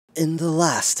In the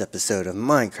last episode of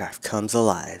Minecraft Comes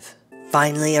Alive,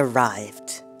 Finally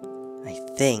arrived. I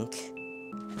think.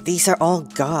 These are all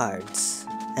guards,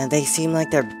 and they seem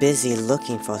like they're busy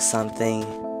looking for something.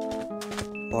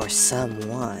 Or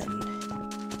someone.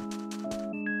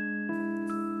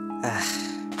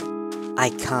 I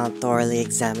can't thoroughly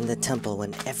examine the temple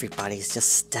when everybody's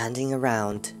just standing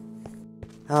around.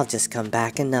 I'll just come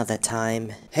back another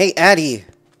time. Hey Addie!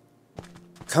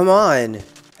 Come on!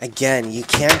 Again, you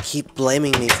can't keep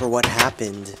blaming me for what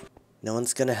happened. No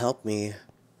one's gonna help me.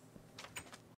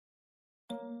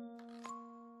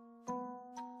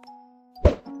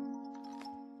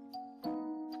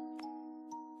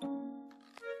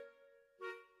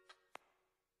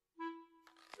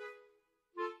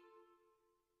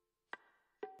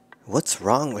 What's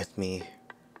wrong with me?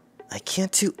 I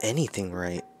can't do anything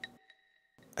right.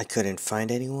 I couldn't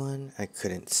find anyone. I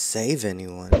couldn't save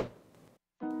anyone.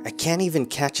 I can't even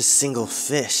catch a single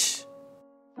fish.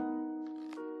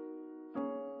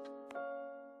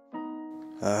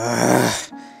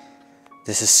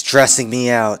 This is stressing me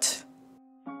out.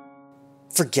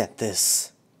 Forget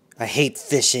this. I hate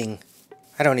fishing.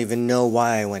 I don't even know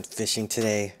why I went fishing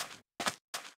today.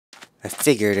 I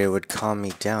figured it would calm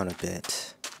me down a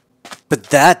bit. But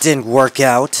that didn't work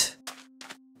out.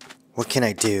 What can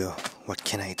I do? What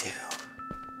can I do?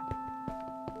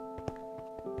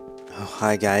 Oh,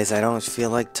 hi guys, I don't feel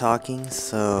like talking,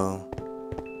 so...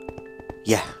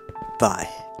 yeah, bye.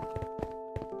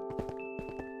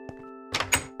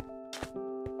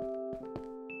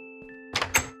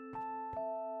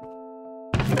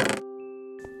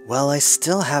 Well, I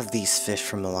still have these fish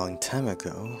from a long time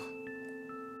ago.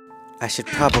 I should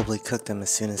probably cook them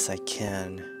as soon as I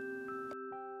can.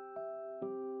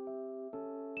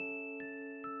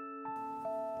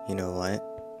 You know what?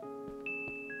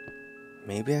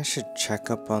 Maybe I should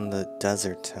check up on the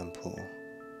desert temple.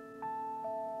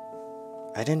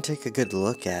 I didn't take a good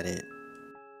look at it.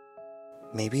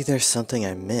 Maybe there's something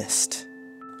I missed.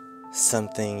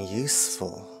 Something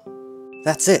useful.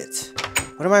 That's it!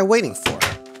 What am I waiting for?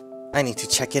 I need to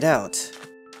check it out.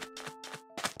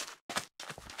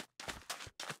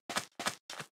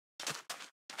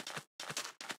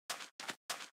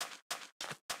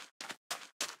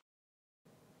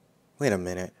 Wait a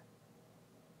minute.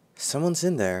 Someone's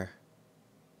in there.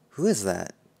 Who is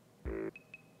that?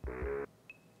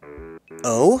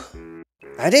 Oh?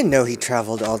 I didn't know he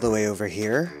traveled all the way over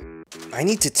here. I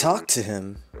need to talk to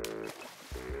him.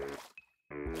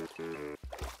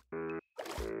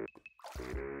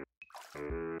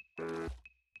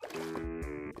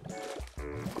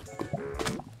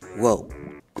 Whoa.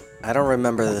 I don't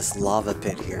remember this lava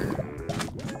pit here.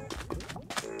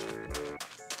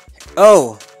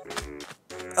 Oh!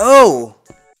 Oh!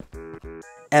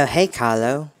 Oh, hey,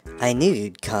 CarFlo. I knew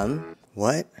you'd come.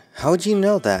 What? How'd you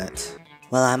know that?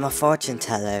 Well, I'm a fortune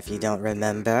teller if you don't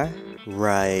remember.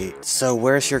 Right. So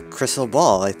where's your crystal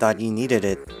ball? I thought you needed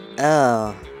it.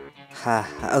 Oh.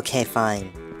 Okay,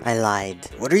 fine. I lied.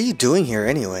 What are you doing here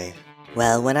anyway?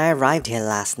 Well, when I arrived here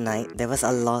last night, there was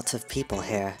a lot of people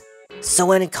here. So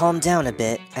when it calmed down a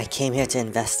bit, I came here to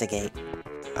investigate.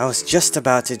 I was just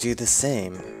about to do the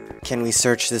same. Can we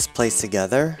search this place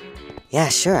together? Yeah,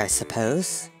 sure, I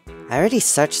suppose. I already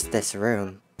searched this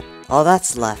room. All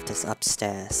that's left is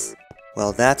upstairs.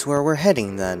 Well, that's where we're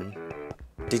heading then.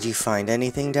 Did you find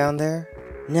anything down there?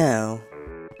 No.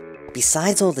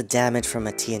 Besides all the damage from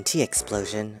a TNT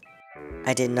explosion,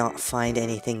 I did not find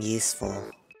anything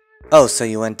useful. Oh, so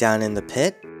you went down in the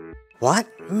pit? What?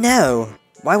 No!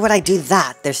 Why would I do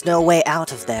that? There's no way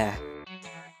out of there.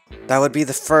 That would be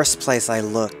the first place I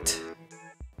looked.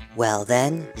 Well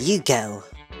then, you go.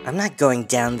 I'm not going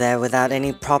down there without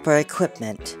any proper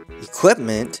equipment.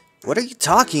 Equipment? What are you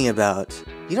talking about?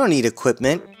 You don't need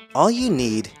equipment. All you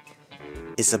need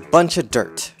is a bunch of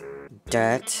dirt.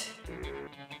 Dirt?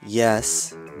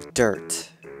 Yes, dirt.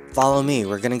 Follow me,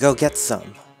 we're gonna go get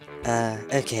some.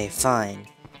 Okay, fine.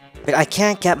 But I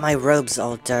can't get my robes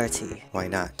all dirty. Why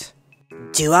not?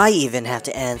 Do I even have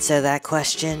to answer that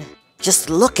question? Just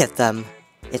look at them.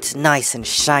 It's nice and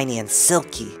shiny and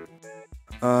silky.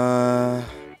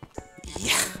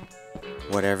 Yeah.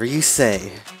 Whatever you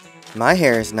say. My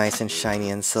hair is nice and shiny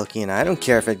and silky and I don't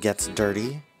care if it gets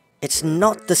dirty. It's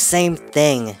not the same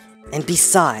thing. And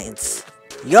besides,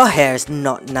 your hair is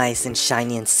not nice and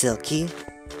shiny and silky.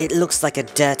 It looks like a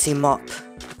dirty mop.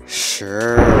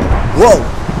 Sure. Whoa!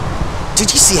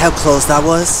 Did you see how close that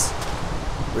was?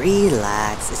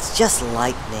 Relax, it's just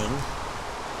lightning.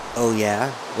 Oh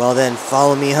yeah? Well then,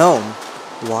 follow me home.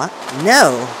 What?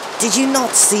 No! Did you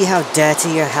not see how dirty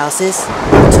your house is?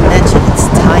 Not to mention it's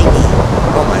tiny.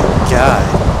 Oh my god.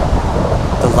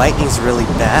 The lightning's really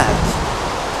bad,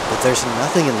 but there's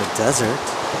nothing in the desert.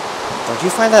 Don't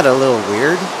you find that a little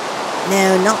weird?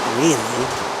 No, not really.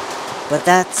 But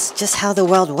that's just how the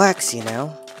world works, you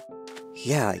know?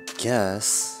 Yeah, I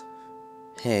guess.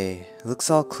 Hey, it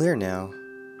looks all clear now.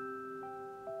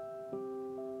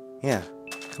 Yeah,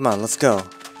 come on, let's go.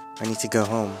 I need to go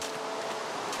home.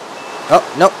 Oh,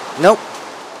 nope, nope.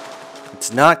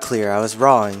 It's not clear, I was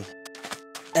wrong.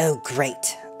 Oh,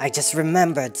 great. I just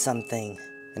remembered something.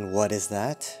 And what is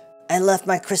that? I left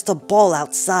my crystal ball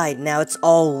outside, now it's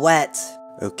all wet.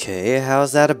 Okay,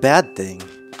 how's that a bad thing?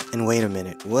 And wait a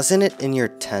minute, wasn't it in your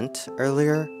tent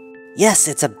earlier? Yes,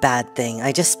 it's a bad thing.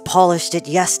 I just polished it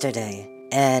yesterday.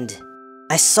 And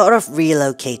I sort of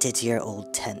relocated to your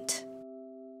old tent.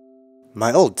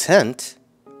 My old tent?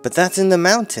 But that's in the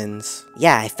mountains.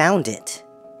 Yeah, I found it.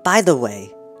 By the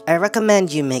way, I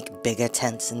recommend you make bigger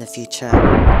tents in the future.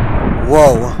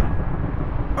 Whoa!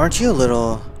 Aren't you a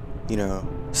little,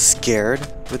 scared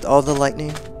with all the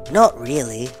lightning? Not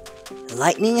really.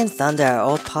 Lightning and thunder are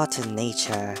all part of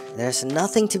nature. There's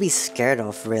nothing to be scared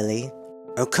of, really.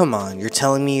 Oh, come on, you're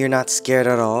telling me you're not scared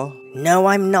at all? No,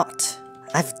 I'm not.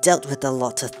 I've dealt with a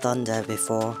lot of thunder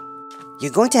before.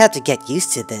 You're going to have to get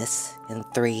used to this in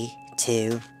 3,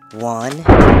 2, 1.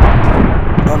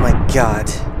 Oh my god.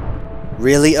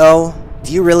 Really, Oh?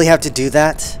 Do you really have to do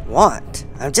that? What?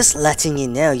 I'm just letting you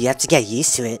know you have to get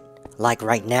used to it. Like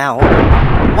right now.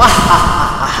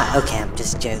 Okay, I'm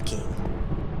just joking.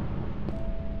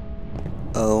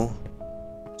 Oh?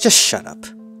 Just shut up.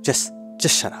 Just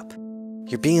shut up.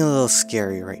 You're being a little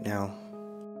scary right now.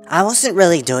 I wasn't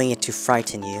really doing it to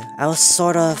frighten you. I was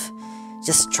sort of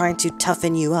just trying to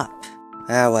toughen you up.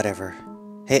 Whatever.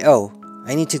 Hey, Oh,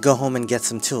 I need to go home and get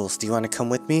some tools. Do you want to come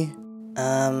with me?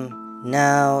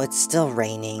 No, it's still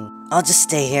raining. I'll just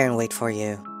stay here and wait for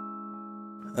you.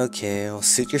 Okay, well,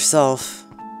 suit yourself.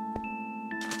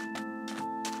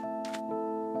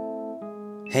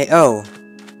 Hey, Oh.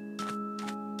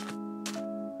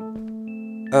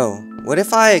 Oh, what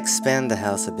if I expand the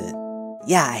house a bit?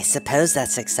 Yeah, I suppose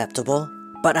that's acceptable.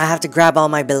 But I have to grab all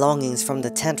my belongings from the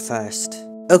tent first.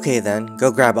 Okay then, go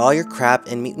grab all your crap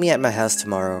and meet me at my house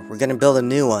tomorrow. We're gonna build a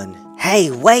new one. Hey,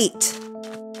 wait!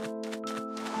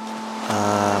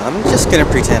 I'm just gonna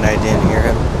pretend I didn't hear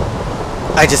him.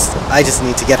 I just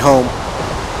need to get home.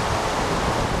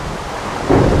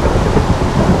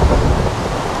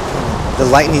 The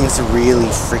lightning is really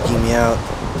freaking me out.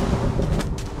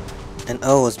 And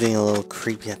O was being a little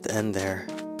creepy at the end there.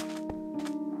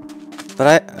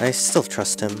 But I still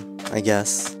trust him, I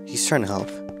guess. He's trying to help.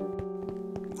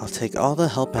 I'll take all the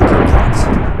help I can get.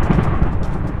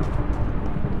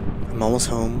 I'm almost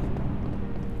home.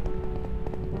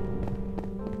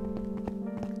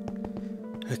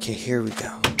 Okay, here we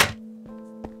go.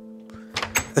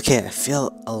 Okay, I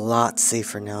feel a lot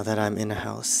safer now that I'm in a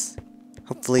house.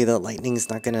 Hopefully the lightning's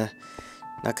not gonna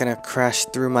crash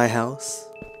through my house.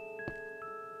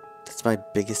 That's my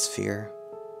biggest fear.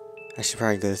 I should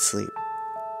probably go to sleep.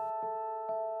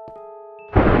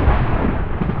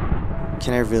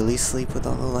 Can I really sleep with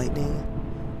all the lightning?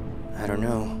 I don't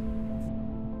know.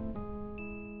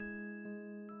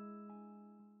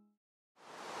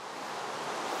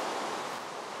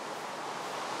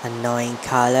 Annoying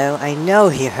CarFlo. I know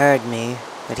he heard me,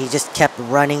 but he just kept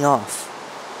running off.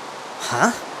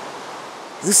 Huh?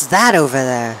 Who's that over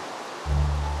there?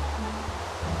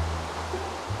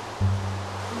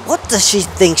 What does she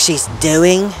think she's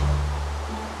doing?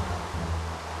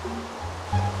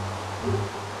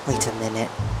 Wait a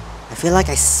minute. I feel like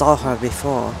I saw her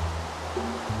before.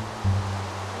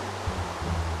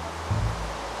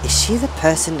 Is she the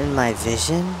person in my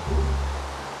vision?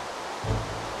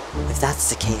 If that's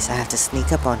the case, I have to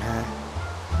sneak up on her.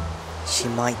 She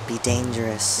might be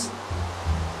dangerous.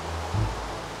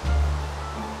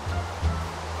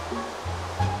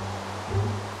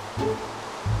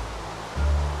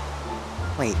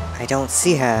 Wait, I don't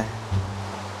see her.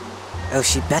 Oh,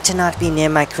 she better not be near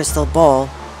my crystal ball.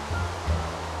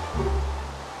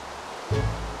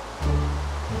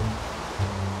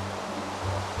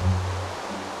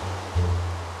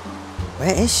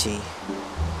 Where is she?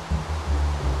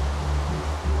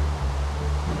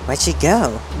 Where'd she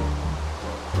go?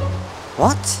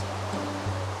 What?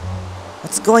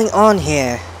 What's going on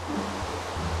here?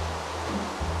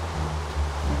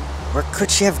 Where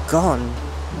could she have gone?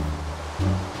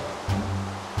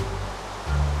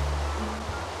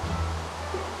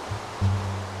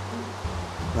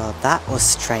 Well, that was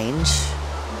strange.